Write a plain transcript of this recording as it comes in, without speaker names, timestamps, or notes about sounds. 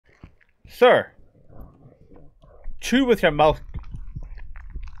Sir! Chew with your mouth.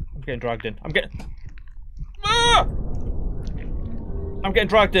 I'm getting dragged in. I'm getting... Ah! I'm getting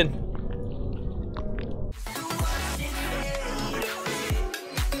dragged in.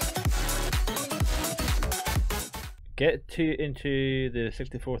 Get into the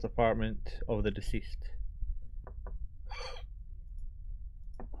 64th apartment of the deceased.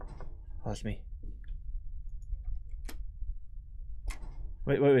 That's me.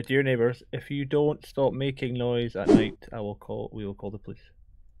 Wait, dear neighbours, if you don't stop making noise at night, we will call the police.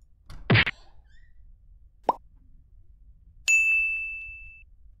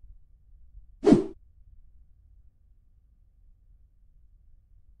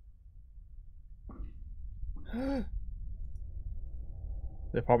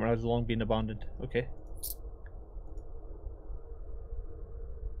 The apartment has long been abandoned. Okay.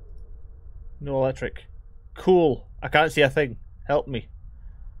 No electric. Cool. I can't see a thing. Help me.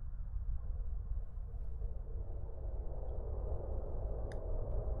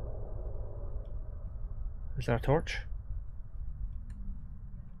 Is there a torch?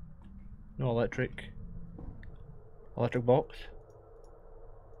 No electric. Electric box.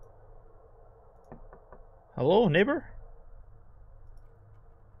 Hello, neighbor?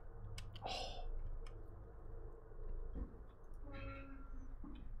 Oh.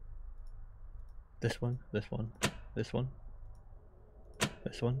 This one, this one, this one,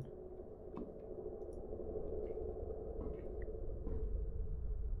 this one.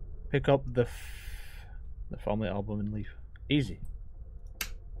 Pick up the family album and leave. Easy.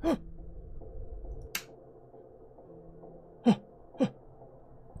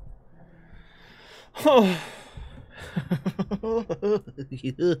 Oh.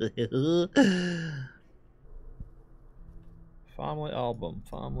 Family album,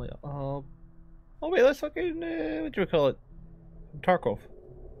 oh wait, let's fucking, what do we call it? Tarkov.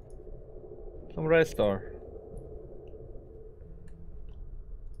 Some Red Star.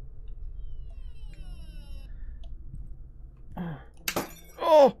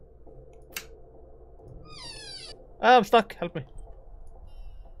 Oh! I'm stuck, help me.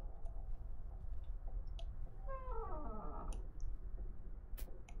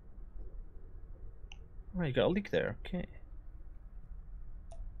 Oh, you got a leak there, okay.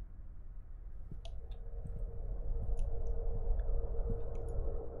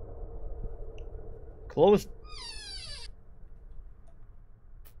 Closed.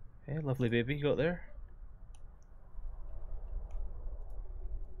 Hey, lovely baby, you got there.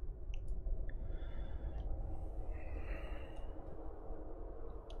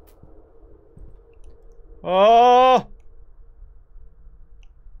 Oh!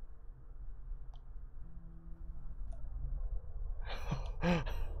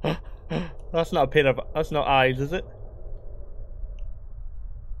 That's not a pair of, that's not eyes, is it?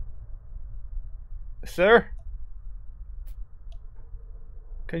 Sir?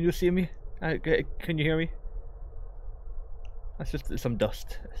 Can you see me? Can you hear me? That's just some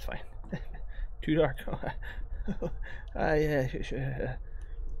dust. It's fine. Too dark. I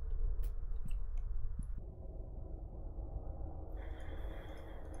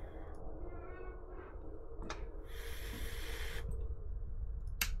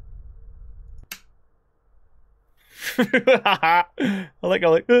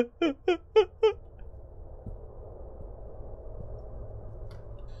like.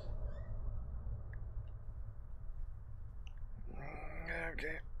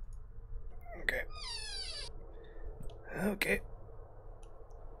 Okay.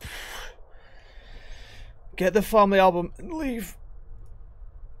 Get the family album and leave.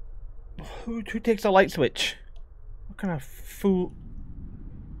 Who takes a light switch? What kind of fool?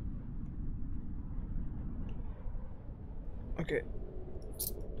 Okay.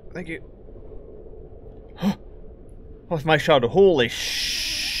 Thank you. What's my shadow? Holy shit.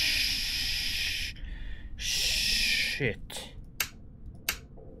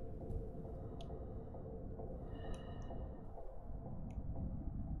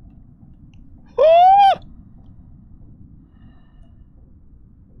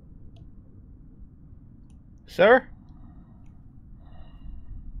 Sir?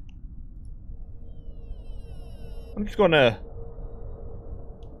 I'm just gonna...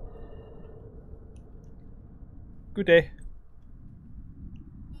 Good day.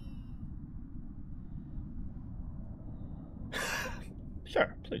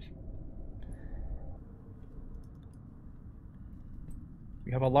 Sure, please.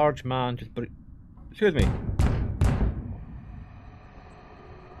 We have a large man just... Excuse me.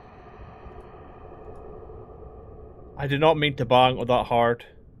 I did not mean to bang on that hard.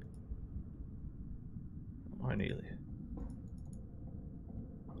 I nearly.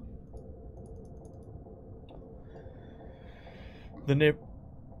 The name.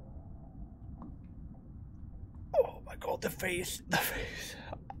 Oh my god, the face. The face.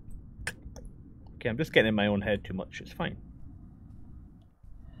 Okay, I'm just getting in my own head too much. It's fine.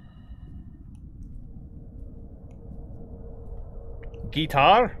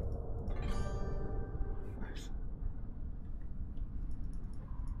 Guitar? Nice.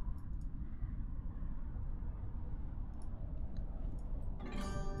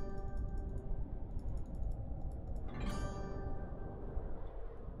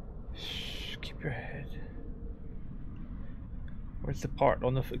 Shh, keep your head. Where's the part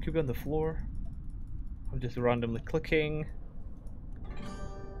on the? It could be on the floor. I'm just randomly clicking.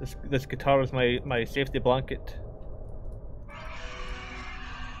 This guitar is my safety blanket.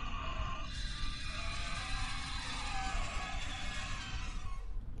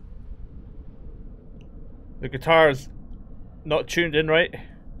 The guitar's not tuned in right.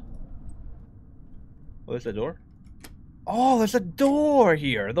 Oh, there's a door. Oh, there's a door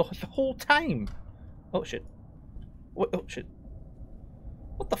here the whole time. Oh shit. What? Oh shit.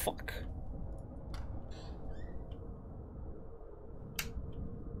 What the fuck?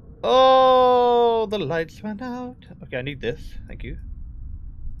 Oh, the lights went out. Okay, I need this. Thank you.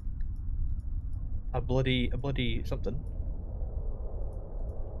 A bloody something.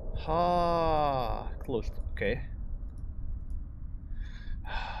 Ha, closed. Okay.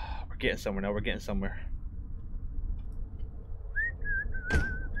 We're getting somewhere now. We're getting somewhere.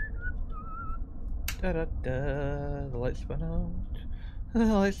 Da da da. The lights went out. The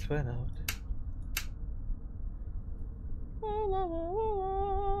lights went out.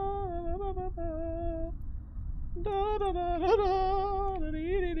 Da da da da da.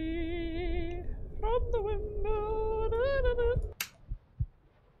 From the window. Da, da, da.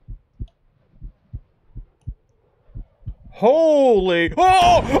 Holy!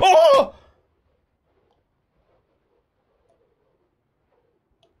 Oh! Oh!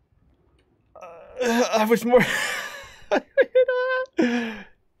 I was more.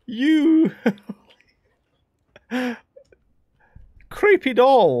 You creepy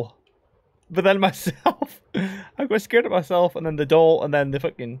doll, but then myself. I got scared of myself, and then the doll, and then the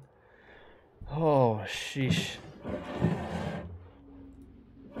fucking. Oh sheesh.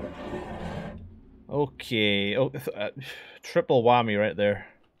 Okay. Oh, triple whammy right there.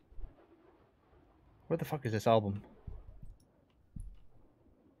 Where the fuck is this album?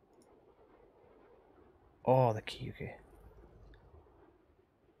 Oh, the key. Okay.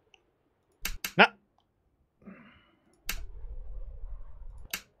 Nah.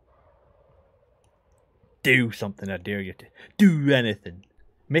 Do something, I dare you to. Do anything.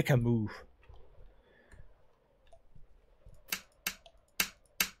 Make a move.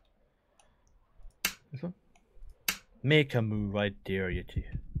 This one? Make a move, I dare you to.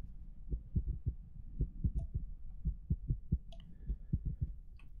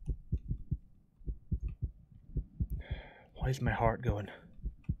 Why is my heart going?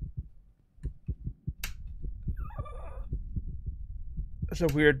 That's a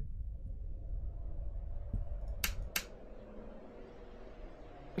weird.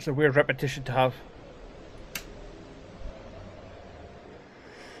 It's a weird repetition to have.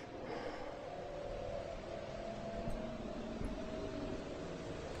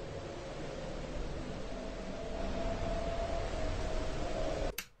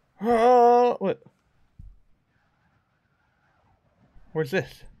 What? Where's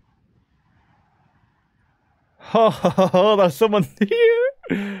this? Oh, there's someone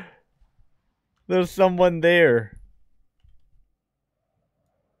here. There's someone there.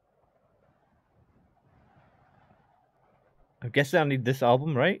 I guess I need this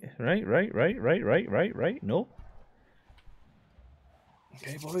album, right? Right. No.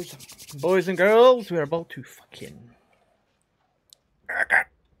 Okay, boys and girls, we're about to fucking.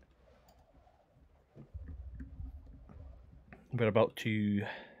 We're about to.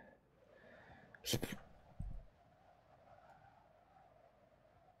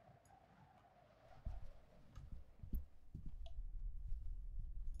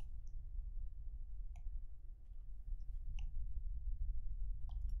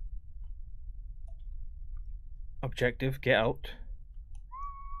 Objective, get out.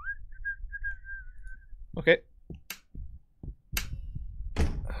 Okay.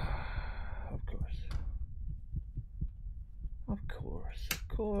 Of course. Of course. Of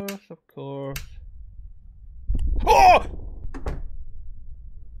course. Of course. Oh!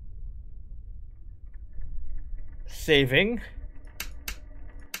 Saving.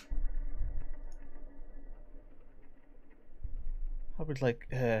 I would like,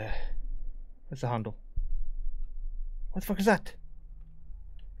 where's the handle? What the fuck is that?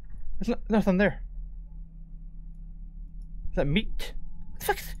 There's nothing there. Is that meat? What the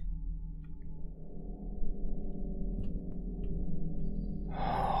fuck is...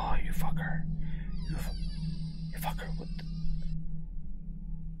 Oh, you fucker. You fucker. What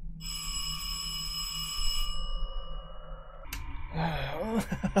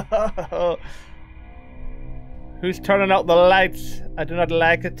the... Who's turning out the lights? I do not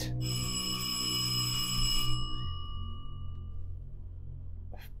like it.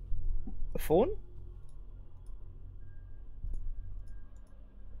 A phone?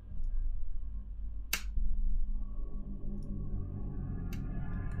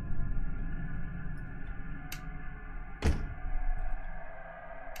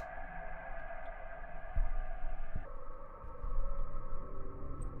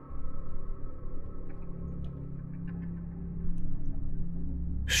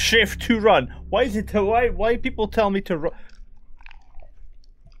 Shift to run. Why is it to why people tell me to run?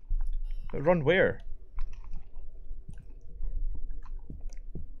 Run where?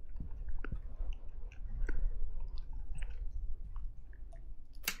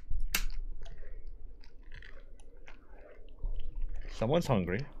 Someone's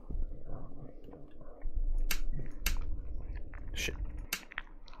hungry. Shit.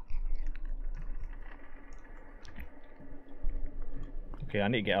 Okay, I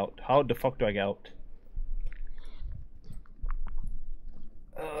need to get out. How the fuck do I get out?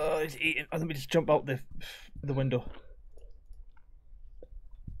 He's eating. Oh, let me just jump out the window.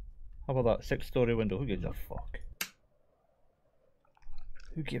 How about that 6-story window? Who gives a fuck?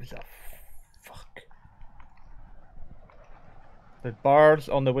 Who gives a fuck? There's bars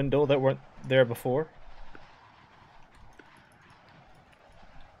on the window that weren't there before.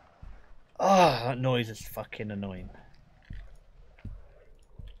 Ah, that noise is fucking annoying.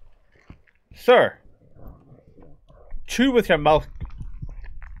 Sir! Chew with your mouth.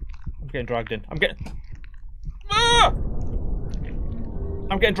 I'm getting dragged in. I'm getting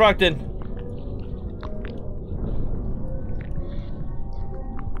dragged in.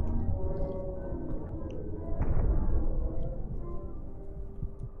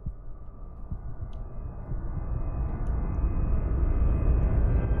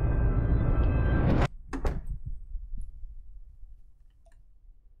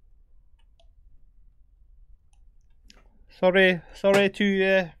 Sorry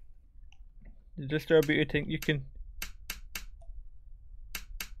to disturb you. Think you can.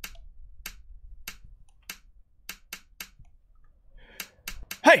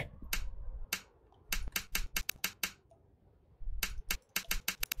 Hey!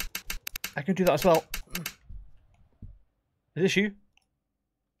 I can do that as well. Is this you?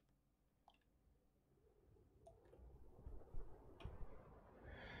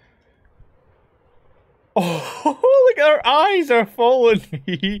 Oh, look, our eyes are following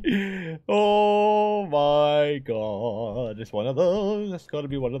me. Oh my god. It's one of those. It's gotta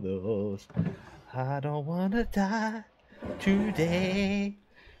be one of those. I don't wanna die today.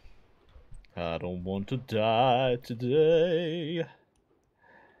 I don't want to die today.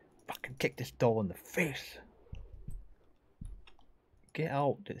 Fucking kick this doll in the face. Get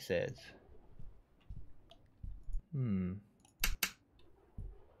out, it says.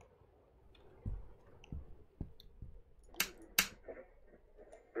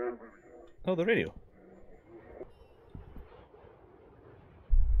 Oh, the radio.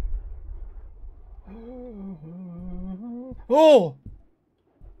 Oh!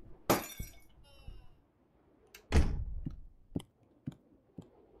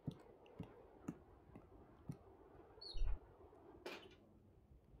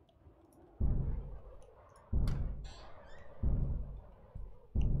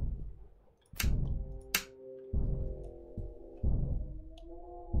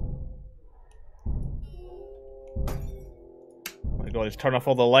 God, let's turn off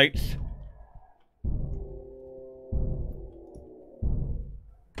all the lights.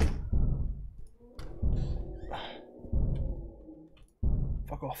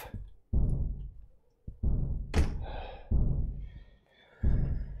 Fuck off.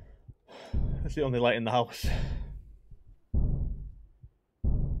 That's the only light in the house.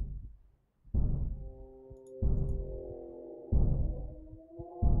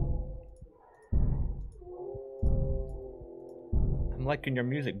 I'm liking your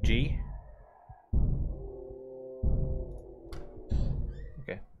music, G.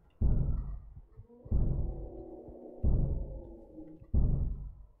 Okay.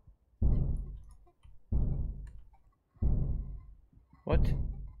 What?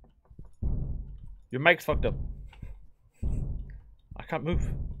 Your mic's fucked up. I can't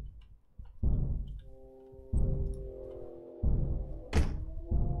move.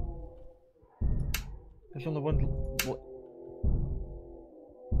 There's only one. What?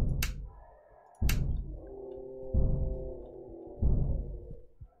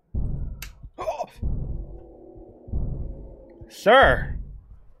 Sir!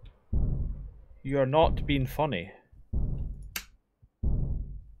 You are not being funny.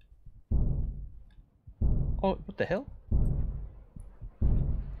 Oh, what the hell?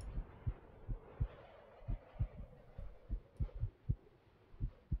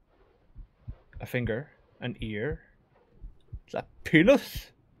 A finger, an ear. Is that penis?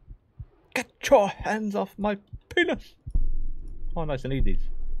 Get your hands off my penis! Oh, nice, I need these.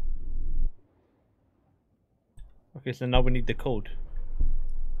 Okay, so now we need the code.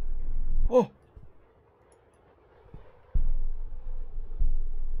 Oh!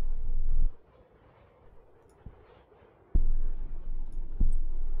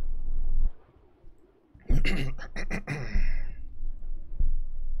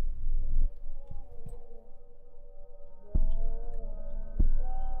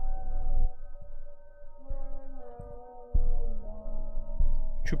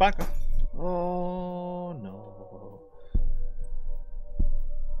 Chewbacca. Oh no.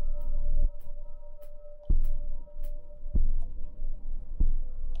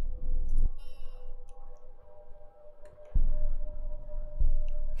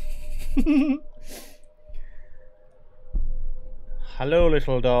 Hello,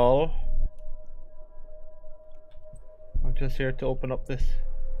 little doll. I'm just here to open up this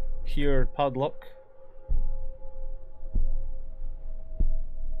here padlock.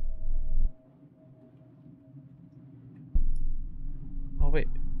 Oh wait.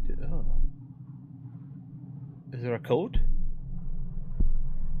 Oh. Is there a code?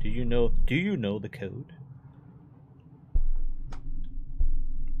 Do you know the code?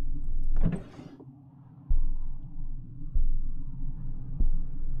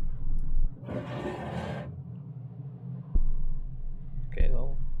 Okay,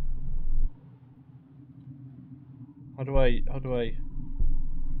 well. How do I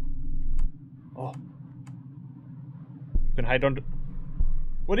Oh. You can hide under.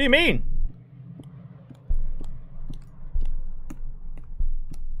 What do you mean?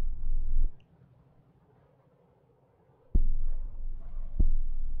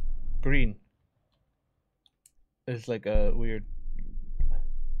 Green is like a weird.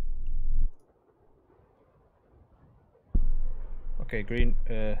 Okay, green.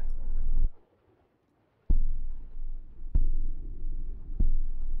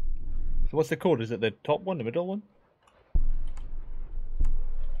 So what's the code? Is it the top one, the middle one?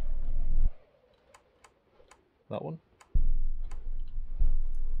 That one?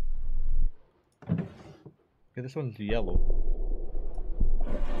 Okay, this one's yellow.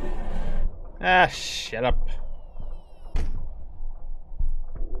 Ah, shut up.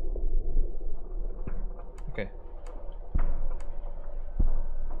 Okay.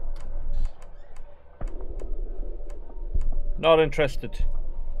 Not interested.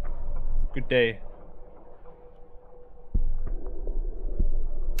 Good day.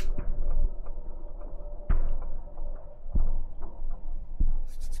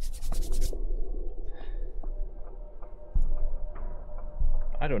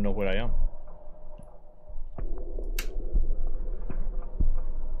 I don't know where I am.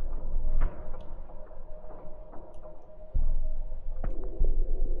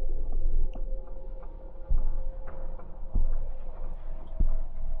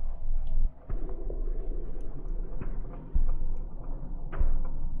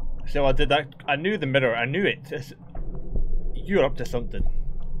 So I did that. I knew the mirror. I knew it. You're up to something.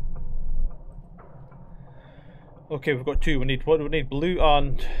 Okay, we've got two. We need what? Do we need? Blue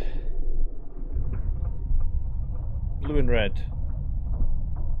and red.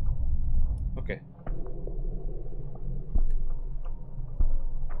 Okay.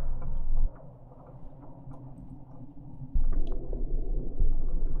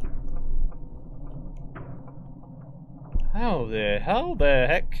 How the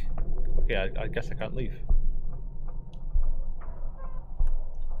heck? Okay, I guess I can't leave.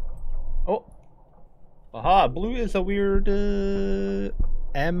 Oh. Aha, blue is a weird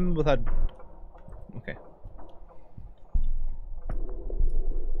M with a... Okay.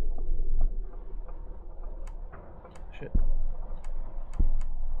 Shit.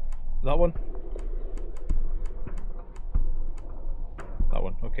 That one? That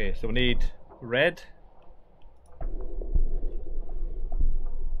one. Okay, so we need red.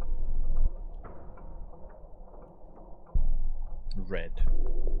 Red.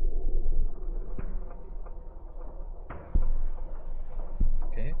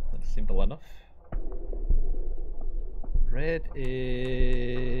 Okay, that's simple enough. Red is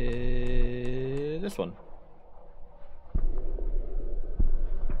this one.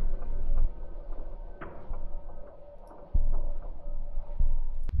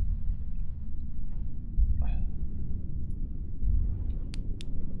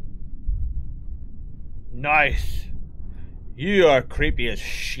 Nice. You are creepy as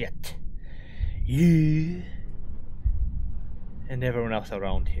shit. You and everyone else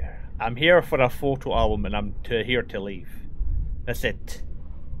around here. I'm here for a photo album and I'm here to leave. That's it.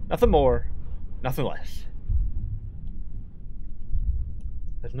 Nothing more, nothing less.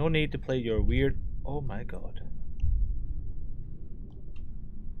 There's no need to play your weird... Oh my god.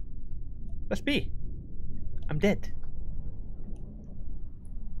 Let's be. I'm dead.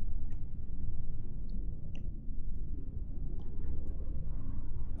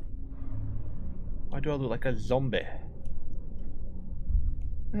 Why do I look like a zombie?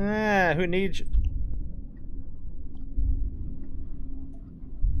 Ah, who needs...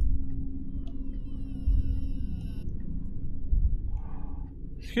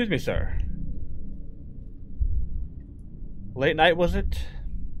 Excuse me, sir. Late night, was it?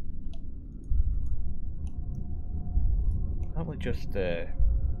 How about just, see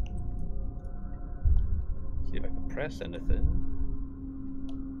if I can press anything.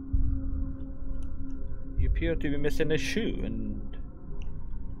 You appear to be missing a shoe, and...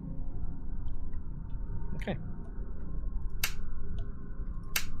 Okay.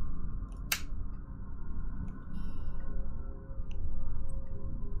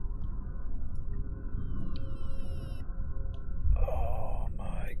 Oh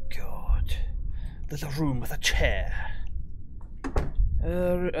my god. There's a room with a chair.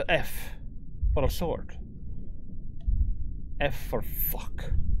 F. For a sword. F for fuck.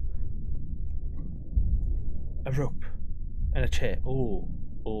 A rope. And a chair. Oh.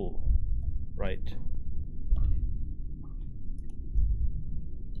 Oh. Right.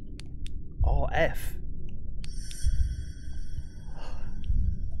 Oh, F.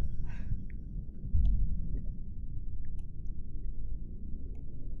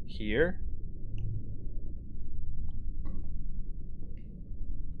 Here.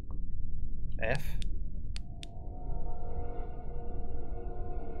 F.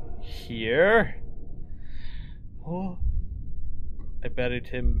 Here. Oh. I buried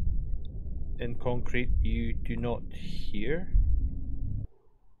him in concrete. You do not hear?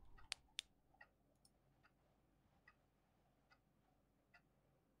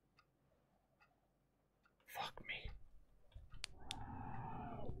 Fuck me.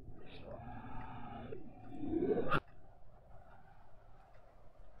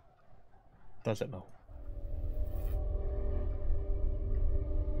 Does it know?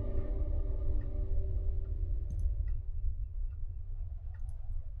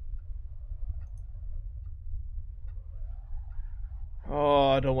 Oh,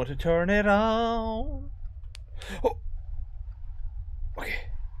 I don't want to turn it on. Oh. Okay,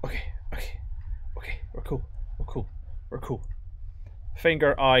 okay, okay, okay. We're cool. We're cool. We're cool.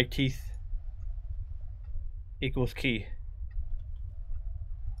 Finger, eye, teeth equals key.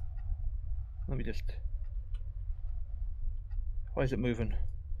 Let me just... Why is it moving?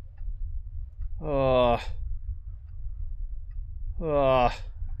 Oh. Oh.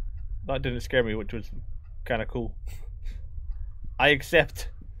 That didn't scare me, which was kind of cool. I accept.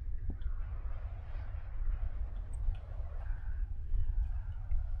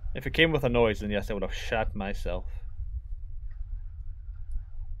 If it came with a noise, then yes, I would have shat myself.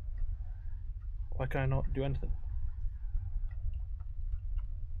 Why can I not do anything?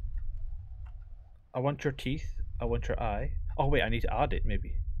 I want your teeth. I want your eye. Oh wait, I need to add it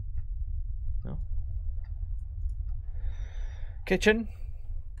maybe. No? Kitchen.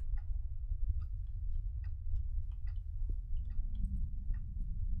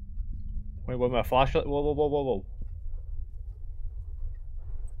 Wait, with my flashlight? Whoa, whoa, whoa, whoa, whoa.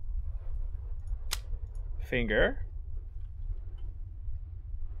 Finger.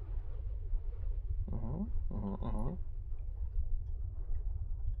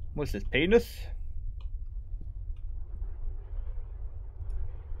 What's this, penis?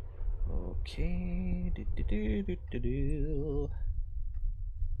 Okay.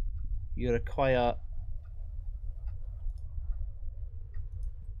 You require...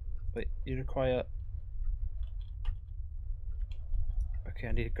 Wait, you require... Okay,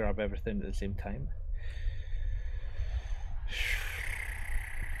 I need to grab everything at the same time.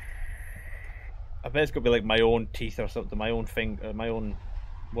 I bet it's gonna be like my own teeth or something, my own finger, my own...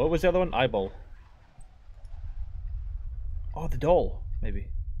 What was the other one? Eyeball. Oh, the doll, maybe.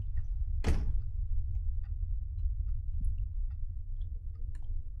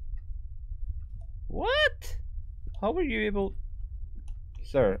 What? How were you able...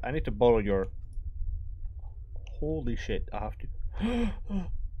 Sir, I need to borrow your... Holy shit, I have to...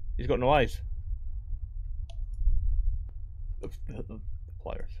 He's got no eyes. The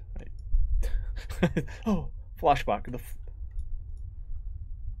pliers, right. Oh, flashback.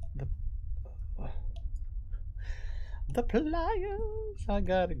 The pliers. I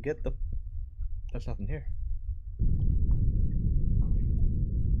gotta get the. There's nothing here.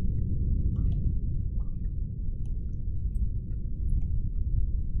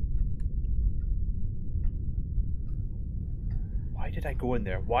 Why did I go in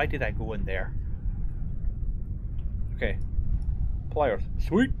there? Why did I go in there? Okay. Pliers.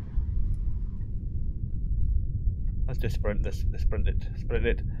 Sweet. Let's just sprint this. Sprint it. Sprint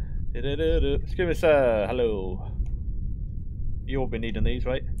it. Excuse me, sir. Hello. You'll be needing these,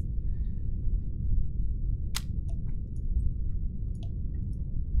 right?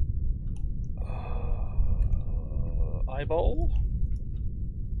 Eyeball.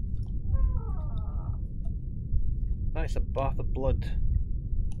 Nice, a bath of blood.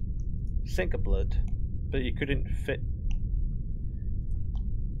 Sink of blood. But you couldn't fit.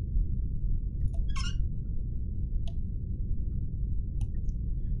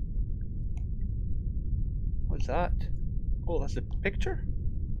 What's that? Oh, that's a picture?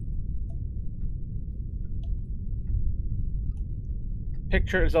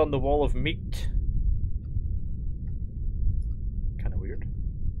 Picture is on the wall of meat. Kind of weird.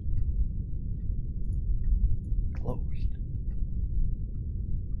 Closed.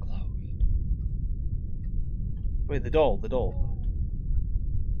 Closed. Wait, the doll, the doll.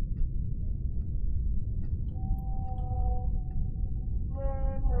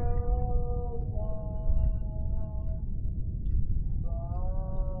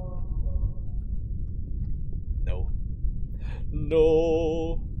 No.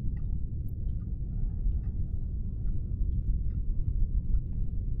 No.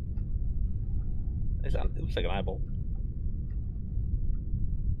 It looks like an eyeball.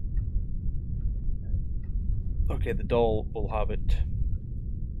 Okay, the doll will have it.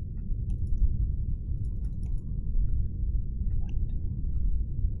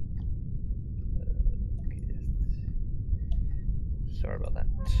 Sorry about that,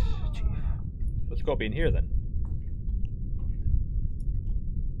 Chief. So it's got to be in here then.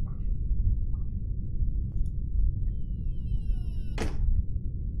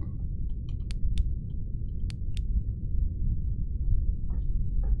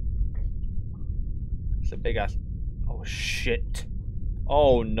 It's a big ass. Oh shit.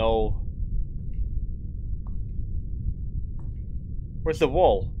 Oh no. Where's the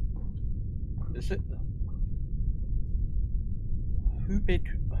wall? Is it? Who made?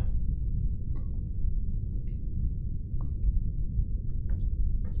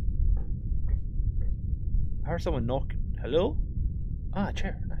 I heard someone knocking. Hello? Ah, a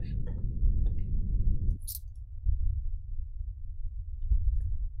chair. Nice.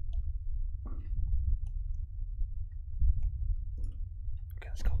 Okay,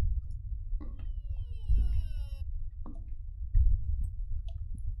 let's go.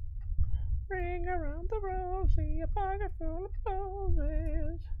 Ring around the rosy, a pocket full of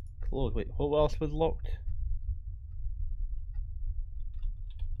posies. Closed. Wait, what else was locked?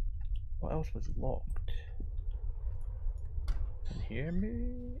 What else was locked? Can you hear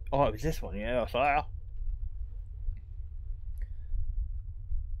me? Oh, it was this one. Yeah, sorry.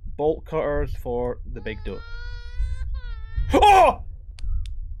 Bolt cutters for the big door. Oh!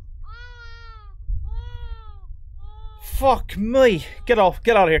 Fuck me! Get off!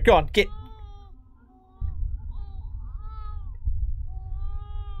 Get out of here! Go on! Get!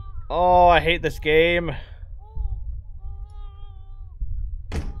 Oh, I hate this game.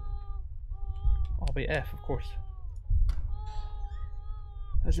 I'll be F, of course.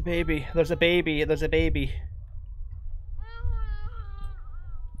 There's a baby. There's a baby. There's a baby.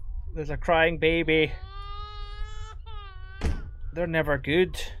 There's a crying baby. They're never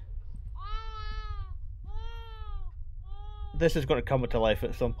good. This is going to come to life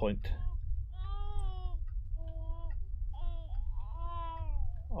at some point.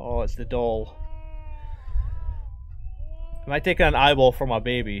 Oh, it's the doll. Am I taking an eyeball for my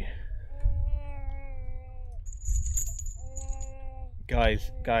baby?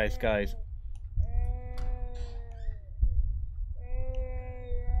 Guys.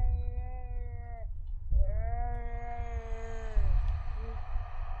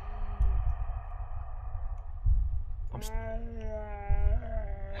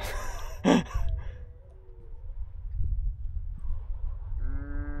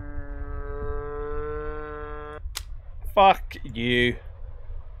 Fuck you.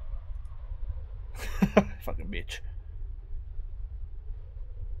 Fucking bitch.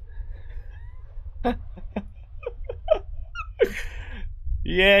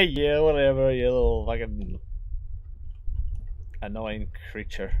 Yeah, whatever, you little fucking annoying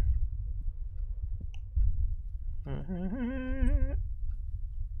creature.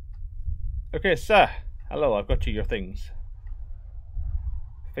 Okay, sir. Hello, I've got you your things.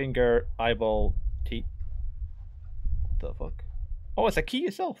 Finger, eyeball, teeth. What the fuck? Oh, it's a key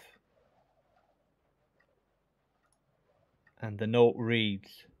itself. And the note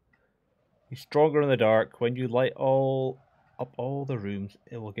reads, "He's stronger in the dark. When you light up all the rooms,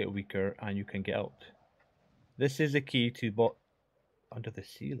 it will get weaker and you can get out. This is the key to under the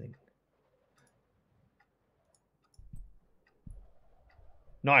ceiling."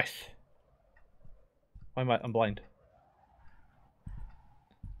 Nice. Why am I'm blind.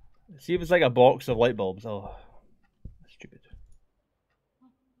 See if it's like a box of light bulbs. Oh, that's stupid.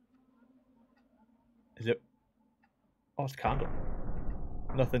 Is it? Oh, it's a candle.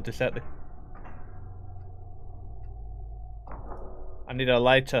 Nothing to set the... I need a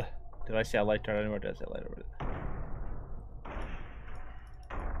lighter. Did I say a lighter anywhere? Did I say a lighter?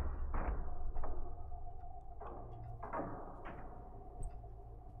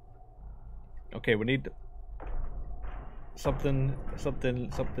 Okay, we need something.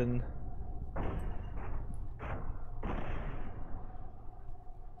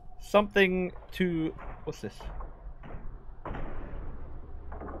 Something to... What's this?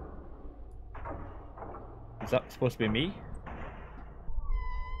 Is that supposed to be me?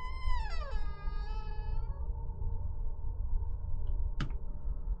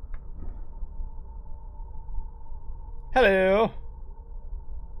 Hello!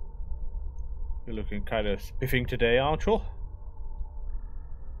 You're looking kind of spiffing today, aren't you?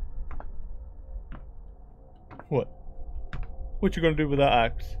 What? What you gonna do with that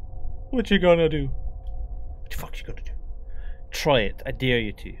axe? What you gonna do? What the fuck you gonna do? Try it, I dare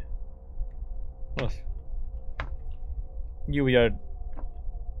you to. What? You with your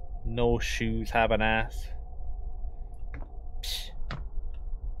no shoes have an ass. Psh.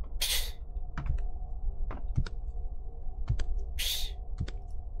 Psh. Psh.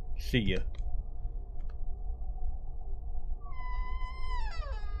 See ya.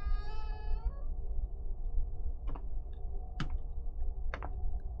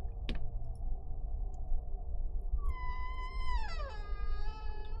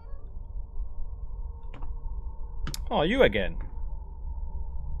 Oh, you again.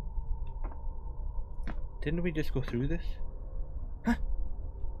 Didn't we just go through this? Huh?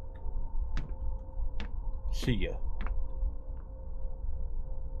 See ya.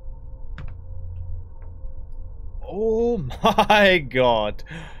 Oh my god.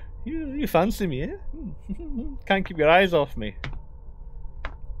 You fancy me, eh? Can't keep your eyes off me.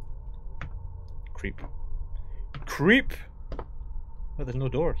 Creep. Creep! Oh, there's no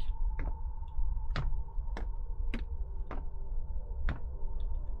doors.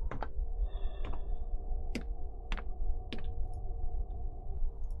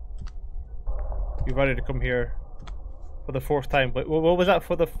 You've ready to come here for the fourth time. But what was that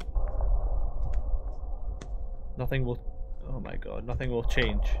for the... Nothing will... Oh my god, nothing will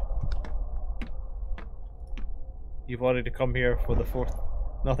change. You've already come here for the fourth...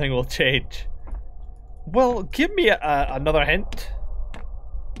 Nothing will change. Well, give me another hint.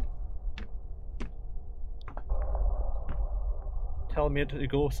 Tell me to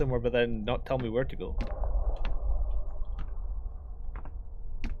go somewhere, but then not tell me where to go.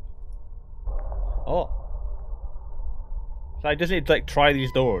 Oh. So I just need to like try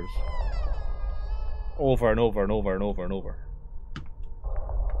these doors. Over and over and over and over and over.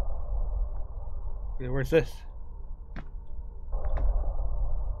 Okay, where's this?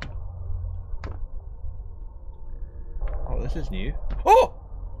 Oh, this is new. Oh!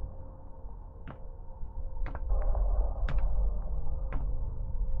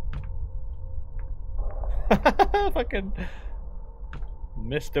 Fucking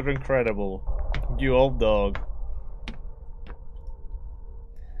Mr. Incredible. You old dog.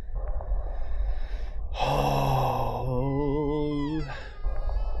 Oh.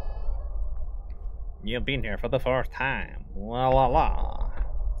 You've been here for the first time. La la la.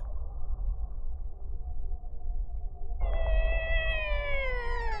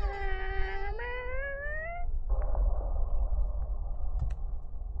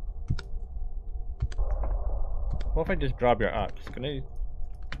 What if I just grab your axe? Can I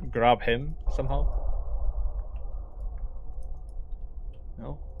grab him somehow?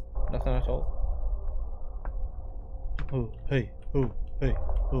 No? Nothing at all? Oh, hey, oh, hey,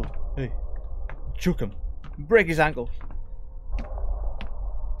 oh, hey. Juke him. Break his ankles.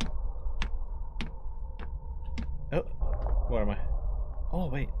 Oh, where am I? Oh,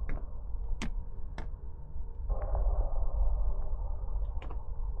 wait.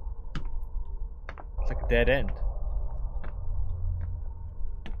 It's like a dead end.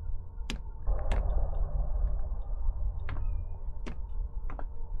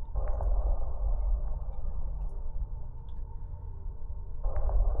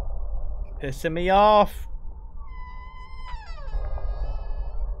 Pissing me off.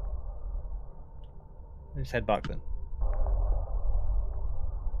 Let's head back then.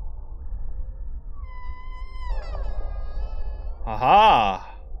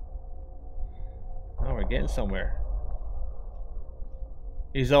 Aha! Now we're getting somewhere.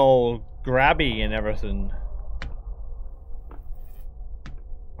 He's all grabby and everything.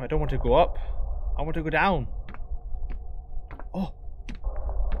 I don't want to go up. I want to go down. Oh.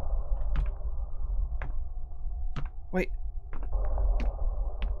 Wait.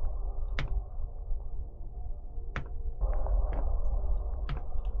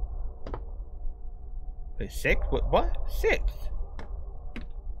 Wait, six? What? Six?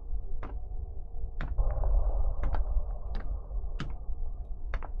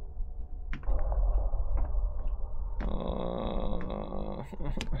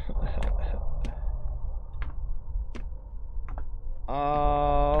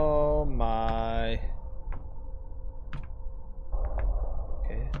 Oh my.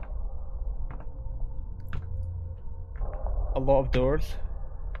 Okay. A lot of doors.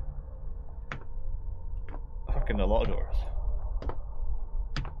 Fucking a lot of doors.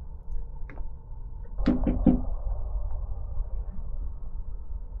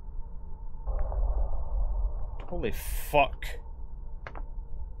 Holy fuck.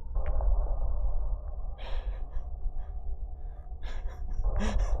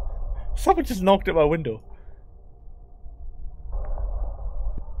 Someone just knocked at my window.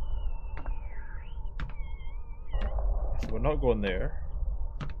 So we're not going there.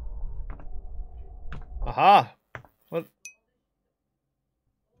 Aha! What?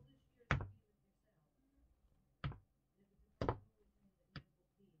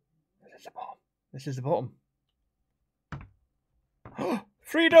 This is the bottom. This is the bottom.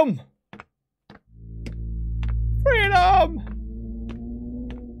 Freedom! Freedom!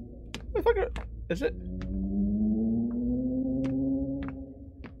 What the fuck is it?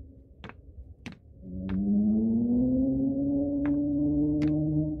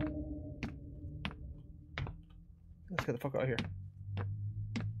 Let's get the fuck out of here.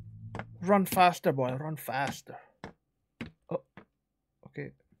 Run faster, boy. Run faster. Oh,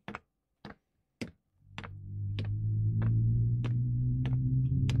 okay.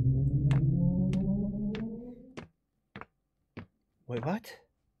 Wait, what?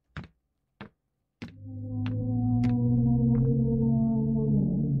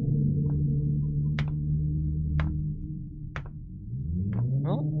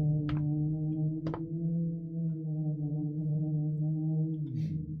 Huh?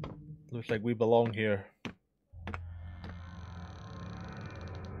 Looks like we belong here.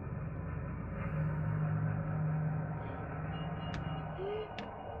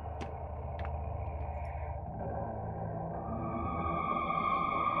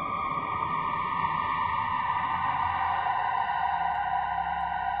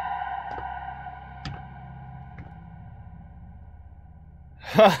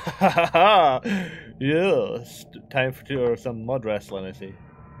 Ha ha ha ha! Yes, time for some mud wrestling, I see.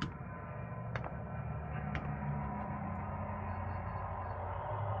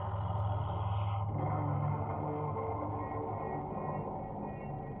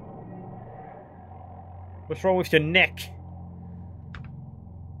 What's wrong with your neck?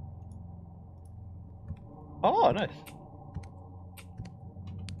 Oh, nice.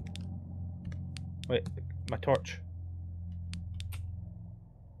 Wait, my torch.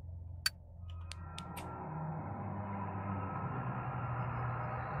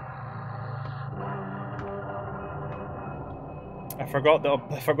 I forgot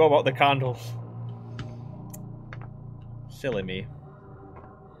about the candles. Silly me.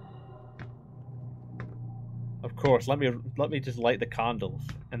 Of course, let me just light the candles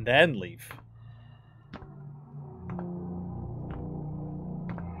and then leave.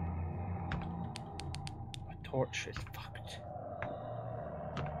 My torch is fucked.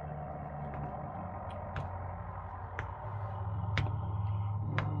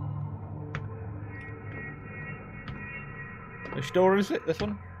 Which door is it? This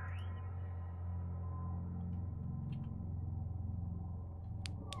one?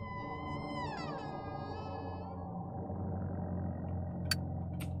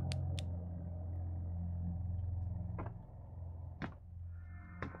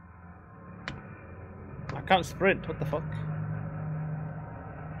 I can't sprint, what the fuck?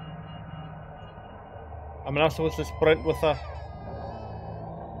 I'm not supposed to sprint with a...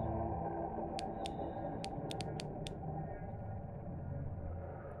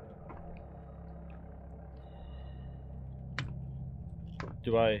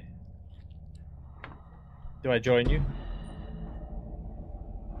 Do I join you?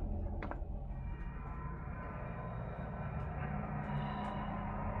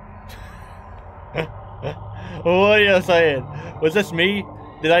 What are you saying? Was this me?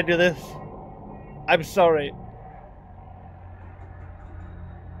 Did I do this? I'm sorry.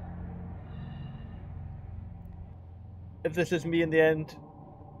 If this is me in the end.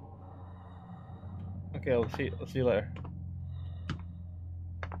 Okay, I'll see you later.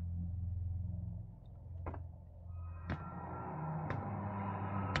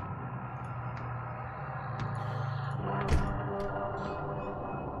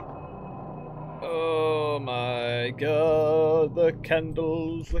 Oh my god, the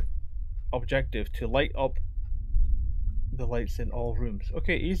candles. Objective to light up the lights in all rooms.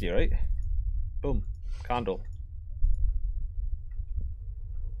 Okay, easy, right? Boom. Candle.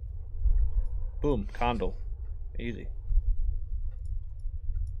 Boom. Candle. Easy.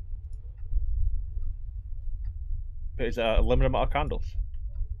 But is that a limited amount of candles?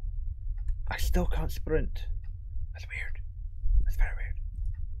 I still can't sprint. That's weird. That's very weird.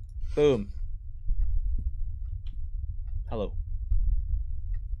 Boom. Hello.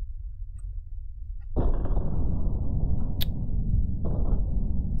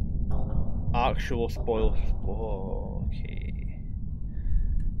 Actual spoils. Oh, okay.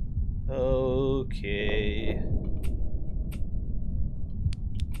 Okay.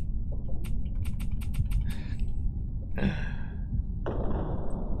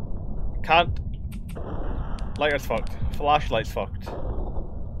 Can't. Lighter's fucked. Flashlight's fucked.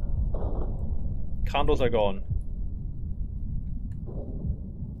 Candles are gone.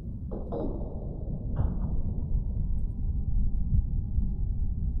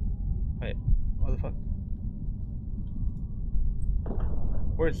 Wait, what the fuck?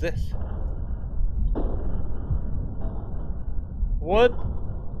 Where's this? What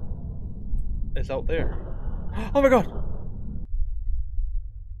is out there? Oh my god!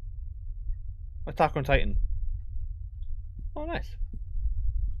 Attack on Titan. Oh, nice.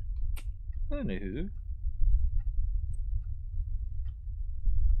 Anywho.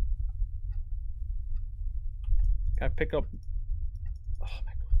 Can I pick up? Oh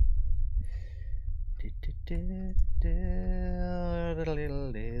my god.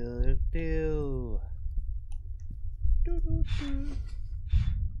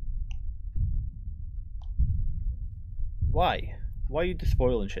 Why? Why are you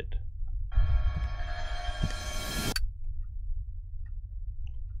despoiling shit?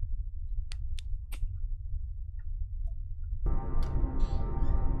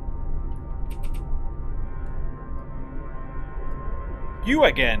 You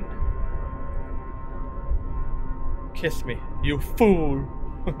again! Kiss me, you fool!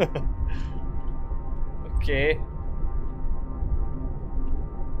 Okay.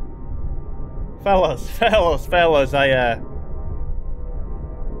 Fellas, I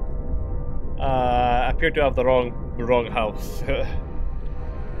appear to have the wrong house.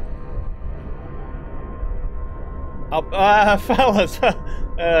 Fellas,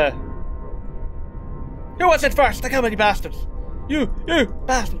 who was it first? Come on, you bastards! You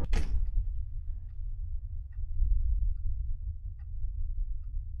bastard!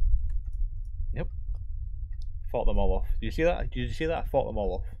 Yep. Fought them all off. Did you see that? Did you see that? I fought them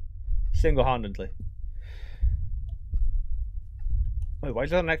all off. Single-handedly. Wait, why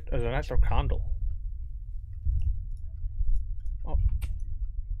is there an extra candle? Oh.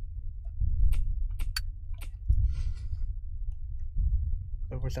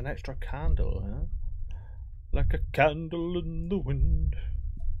 There was an extra candle, huh? Like a candle in the wind.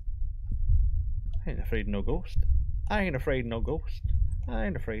 I ain't afraid no ghost. I ain't afraid no ghost. I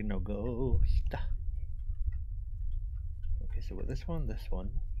ain't afraid no ghost. Okay, so with this one,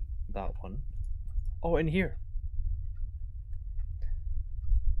 that one. Oh, in here.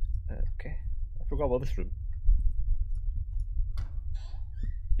 Okay, I forgot about this room.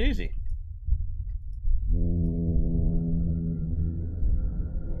 Easy.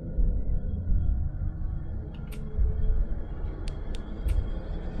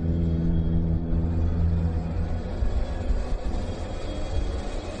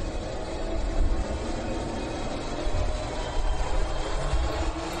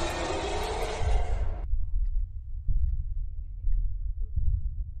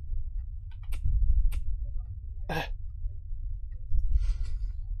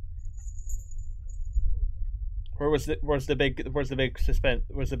 Where's the big suspense?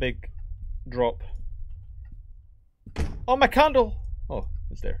 Where's the big drop? Oh, my candle! Oh,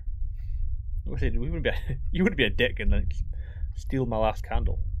 it's there. I said, you wouldn't be a dick and then steal my last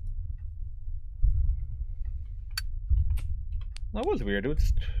candle. That was weird. It was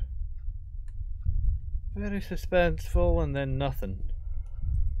just very suspenseful and then nothing.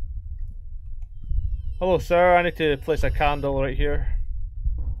 Hello, sir. I need to place a candle right here.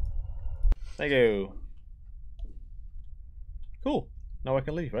 Thank you. Cool. Now I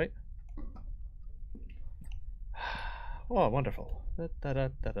can leave, right? Oh, wonderful.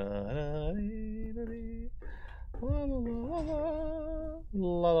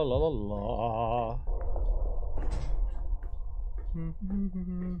 La la la la la.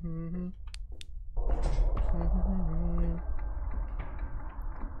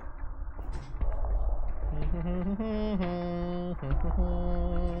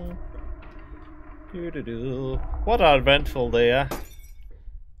 What an eventful day, eh?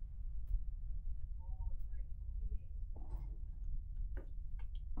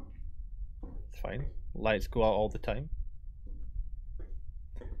 It's fine. Lights go out all the time.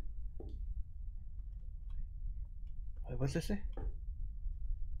 Wait, what's this say?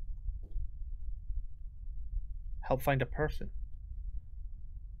 Help find a person.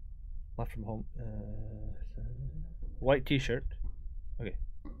 Left from home. White t-shirt. Okay.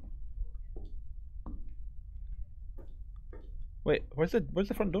 Wait, where's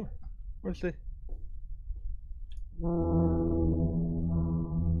the front door? Where's the...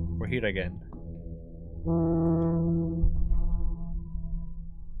 We're here again.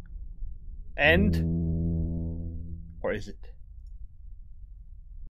 End? Or is it?